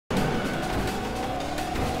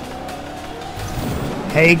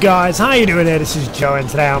Hey guys, how you doing here? This is Joe and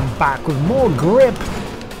today I'm back with more Grip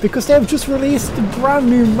because they've just released a brand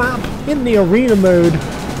new map in the arena mode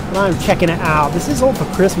and I'm checking it out. This is all for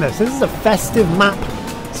Christmas. This is a festive map,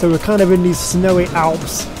 so we're kind of in these snowy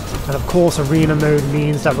Alps, and of course arena mode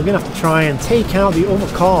means that we're going to have to try and take out the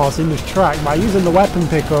other cars in this track by using the weapon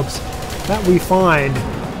pickups that we find.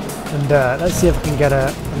 And let's see if I can get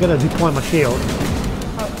a... I'm going to deploy my shield.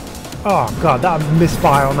 Oh god, that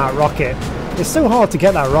misfire on that rocket. It's so hard to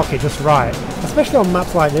get that rocket just right, especially on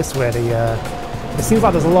maps like this where it seems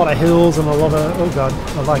like there's a lot of hills and a lot of, oh god,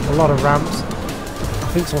 like a lot of ramps.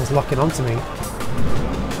 I think someone's locking onto me.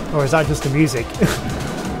 Or is that just the music?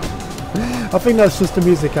 I think that's just the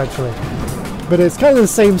music actually. But it's kind of the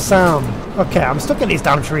same sound. Okay, I'm stuck in these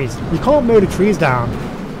damn trees. You can't mow the trees down,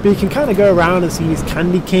 but you can kind of go around and see these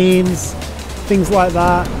candy canes, things like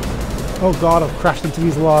that. Oh god, I've crashed into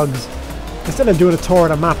these logs. Instead of doing a tour of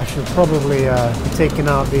the map, I should probably be taking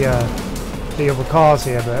out the other cars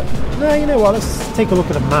here, but no, you know what, let's take a look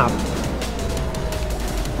at the map.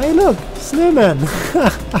 Hey look, snowmen!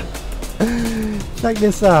 Check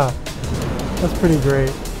this out. That's pretty great.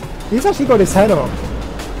 He's actually got his head up,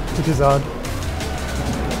 which is odd.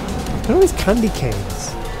 Look at all these candy canes.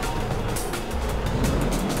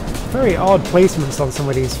 Very odd placements on some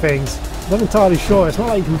of these things. I'm not entirely sure, it's not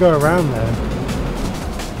like you can go around there.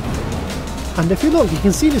 And if you look, you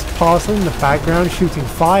can see this parcel in the background shooting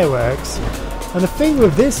fireworks. And the thing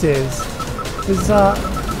with this is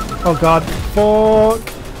oh god, fuck.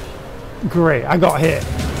 Great, I got hit.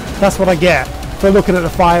 That's what I get for looking at the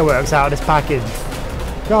fireworks out of this package.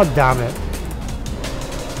 God damn it.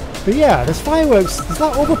 But yeah, there's fireworks, there's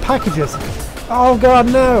like other packages. Oh god,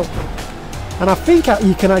 no. And I think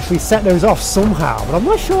you can actually set those off somehow, but I'm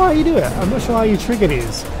not sure how you do it. I'm not sure how you trigger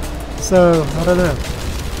these. So, I don't know.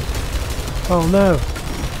 Oh no.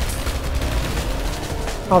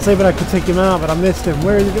 I was hoping I could take him out, but I missed him.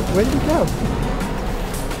 Where did he go?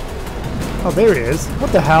 Oh, there he is.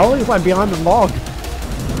 What the hell? He's like behind the log.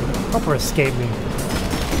 Proper escaped me.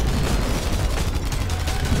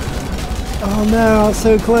 Oh no, I was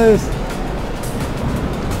so close.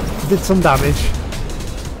 Did some damage.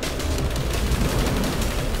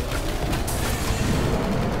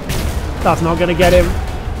 That's not gonna get him.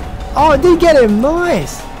 Oh, it did get him!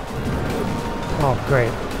 Nice! Oh, great.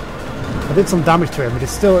 I did some damage to him, but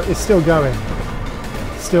it's still going.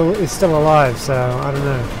 It's still alive, so I don't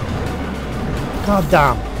know. God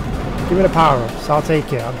damn. Give me the power up, so I'll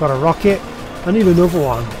take it. I've got a rocket. I need another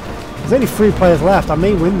one. There's only 3 players left. I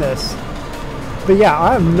may win this. But yeah,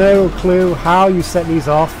 I have no clue how you set these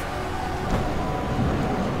off.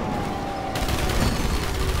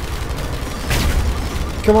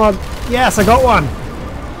 Come on. Yes, I got one.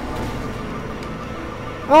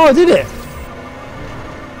 Oh, I did it.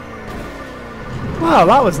 Wow,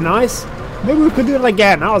 that was nice. Maybe we could do it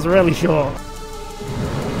again. That was really short.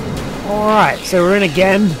 Alright, so we're in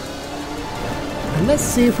again. And let's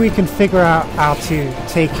see if we can figure out how to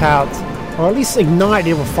take out, or at least ignite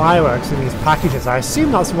the other fireworks in these packages. I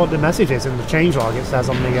assume that's what the message is in the changelog. It says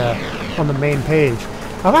on the main page.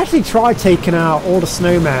 I've actually tried taking out all the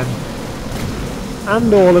snowmen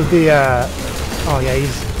and all of the oh yeah,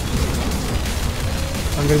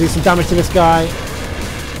 I'm gonna do some damage to this guy.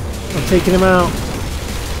 I'm taking him out.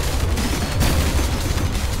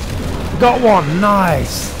 Got one,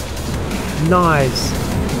 nice. Nice.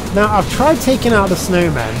 Now I've tried taking out the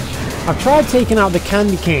snowmen. I've tried taking out the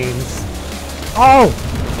candy canes. Oh!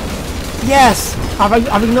 Yes!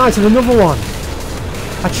 I've ignited another one.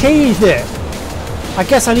 I changed it. I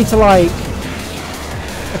guess I need to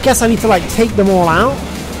like take them all out,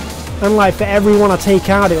 and like for every one I take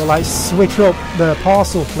out it will like switch up the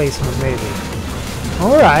parcel placement maybe.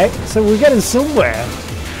 Alright, so we're getting somewhere.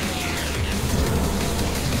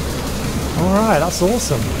 Alright, that's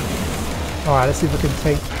awesome. Alright, let's see if we can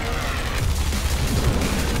take...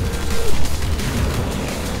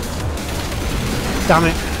 Damn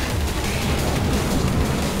it.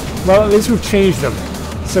 Well, at least we've changed them,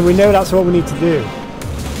 so we know that's what we need to do.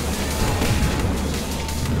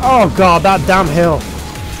 Oh god, that damn hill.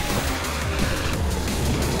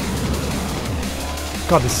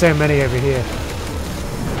 God, there's so many over here.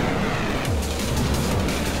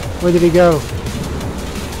 Where did he go?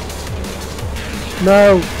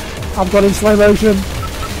 No! I've got in slow motion.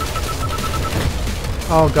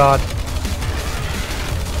 Oh god.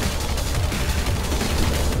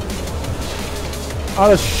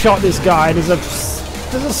 I just shot this guy. There's a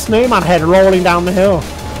snowman head rolling down the hill.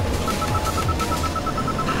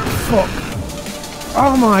 Fuck.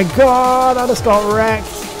 Oh my god, I just got wrecked.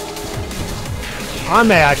 I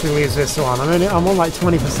may actually lose this one. I'm on like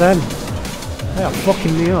 20%. They are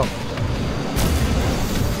fucking me up.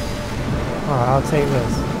 Alright, I'll take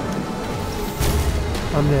this.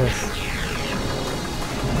 And this.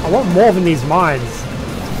 I want more than these mines.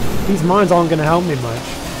 These mines aren't going to help me much.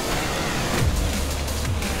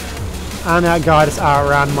 And that guy just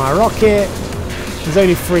outran my rocket. There's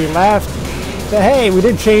only 3 left. But hey, we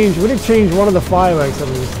did change one of the fireworks at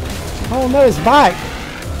least. Oh no, it's back.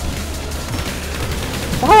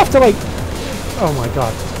 If I have to like, oh my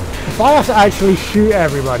god. If I have to actually shoot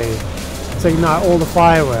everybody to ignite all the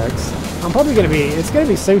fireworks, I'm probably going to be, it's going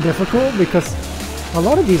to be so difficult because a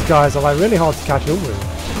lot of these guys are like really hard to catch up with.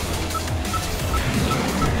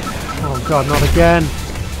 Oh god, not again.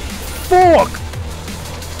 Fuck!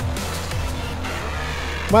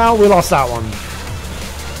 Well, we lost that one.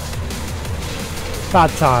 Bad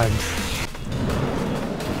times.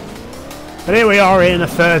 But here we are in a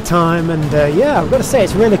 3rd time, and yeah, I've got to say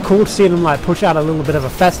it's really cool to see them like push out a little bit of a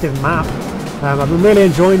festive map. I've been really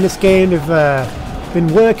enjoying this game. They've been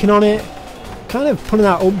working on it, kind of putting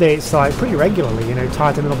out updates like pretty regularly, you know,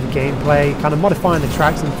 tightening up the gameplay, kind of modifying the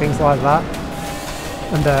tracks and things like that.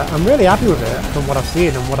 And I'm really happy with it from what I've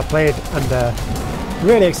seen and what I played, and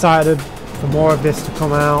really excited for more of this to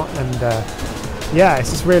come out. And yeah, it's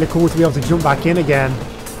just really cool to be able to jump back in again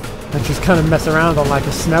and just kind of mess around on like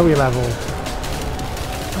a snowy level.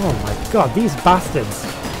 Oh my god, these bastards.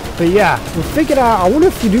 But yeah, we'll figure out. I wonder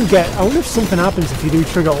if something happens if you do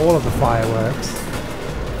trigger all of the fireworks.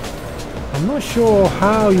 I'm not sure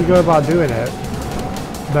how you go about doing it,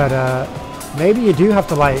 but maybe you do have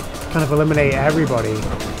to like kind of eliminate everybody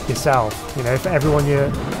yourself. You know, for everyone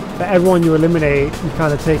you eliminate, you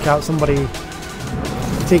kind of take out somebody,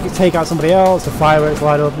 take out somebody else. The fireworks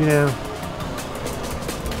light up. You know.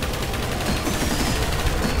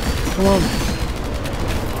 Come on.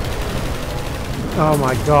 Oh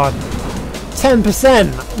my god.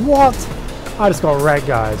 10%! What? I just got wrecked,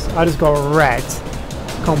 guys. I just got wrecked.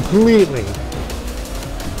 Completely.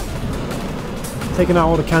 Taking out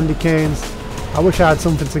all the candy canes. I wish I had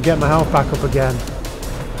something to get my health back up again.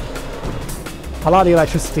 I like the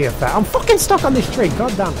electricity effect. I'm fucking stuck on this tree.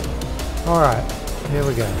 God damn it. Alright. Here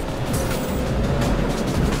we go.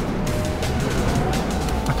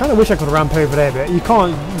 I kind of wish I could ramp over there, but you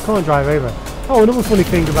can't drive over. Oh, another funny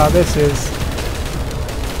thing about this is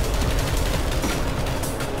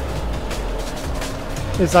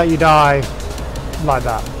that you die like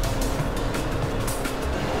that.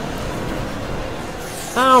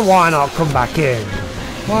 And why not come back in?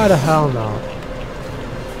 Why the hell not?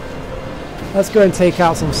 Let's go and take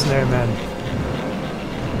out some snowmen.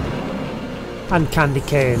 And candy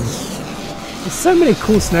canes. There's so many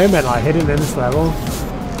cool snowmen like hidden in this level.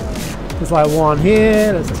 There's like one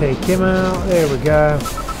here, let's take him out. There we go.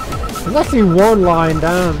 There's actually one lying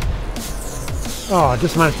down. Oh, I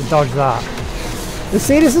just managed to dodge that. You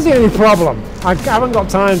see, this is the only problem. I haven't got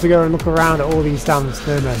time to go and look around at all these damn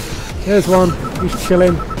snowmen. Here's one, he's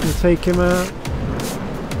chilling. We'll take him out.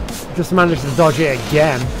 Just managed to dodge it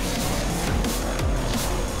again.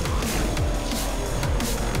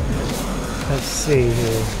 Let's see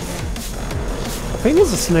here. I think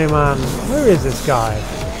there's a snowman. Where is this guy?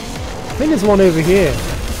 I think there's one over here.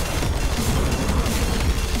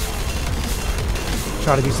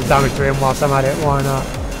 Try to do some damage to him whilst I'm at it, why not?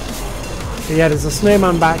 But yeah, there's a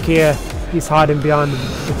snowman back here. He's hiding behind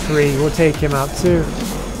the tree. We'll take him out too.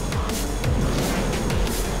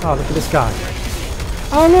 Oh, look at this guy.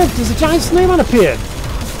 Oh look, there's a giant snowman appeared.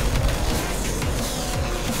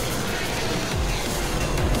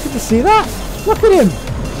 Did you see that? Look at him.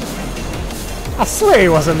 I swear he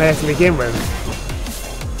wasn't there to begin with.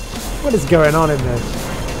 What is going on in there?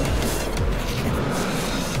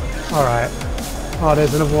 Alright. Oh,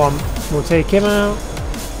 there's another one. We'll take him out.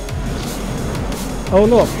 Oh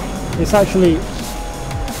look, it's actually...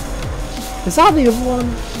 Is that the other one?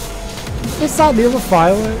 Is that the other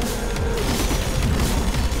firework?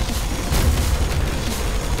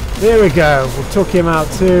 There we go, we took him out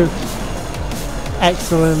too.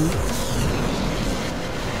 Excellent.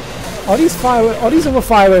 Are these other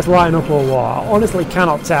fireworks lighting up or what? I honestly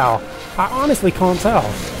cannot tell. I honestly can't tell.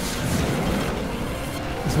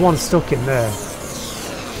 There's one stuck in there.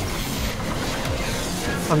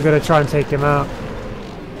 I'm gonna try and take him out.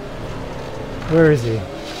 Where is he?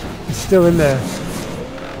 He's still in there.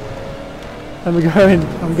 I'm going.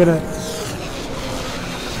 I'm gonna...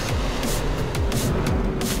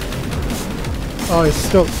 Oh, he's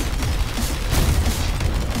stuck.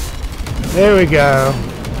 There we go.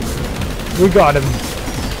 We got him.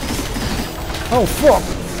 Oh, fuck.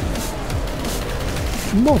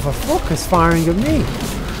 Motherfucker's firing at me.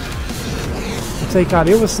 I'll take out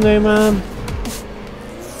the other snowman.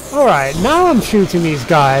 Alright, now I'm shooting these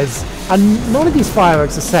guys, and none of these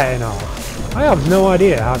fireworks are setting off. I have no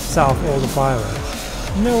idea how to set off all the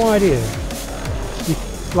fireworks. No idea.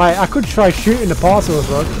 Like, I could try shooting the parcels,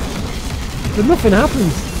 look, but nothing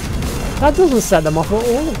happens. That doesn't set them off at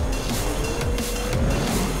all.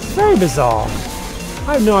 It's very bizarre.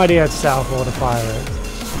 I have no idea how to set off all the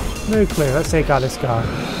fireworks. No clue. Let's take out this guy.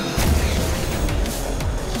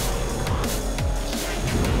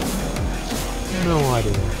 No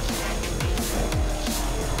idea.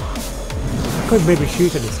 I could maybe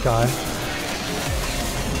shoot at this guy.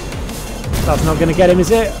 That's not going to get him,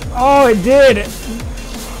 is it? Oh, it did!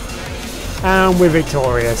 And we're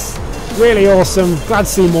victorious. Really awesome. Glad to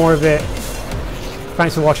see more of it.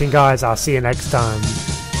 Thanks for watching, guys. I'll see you next time.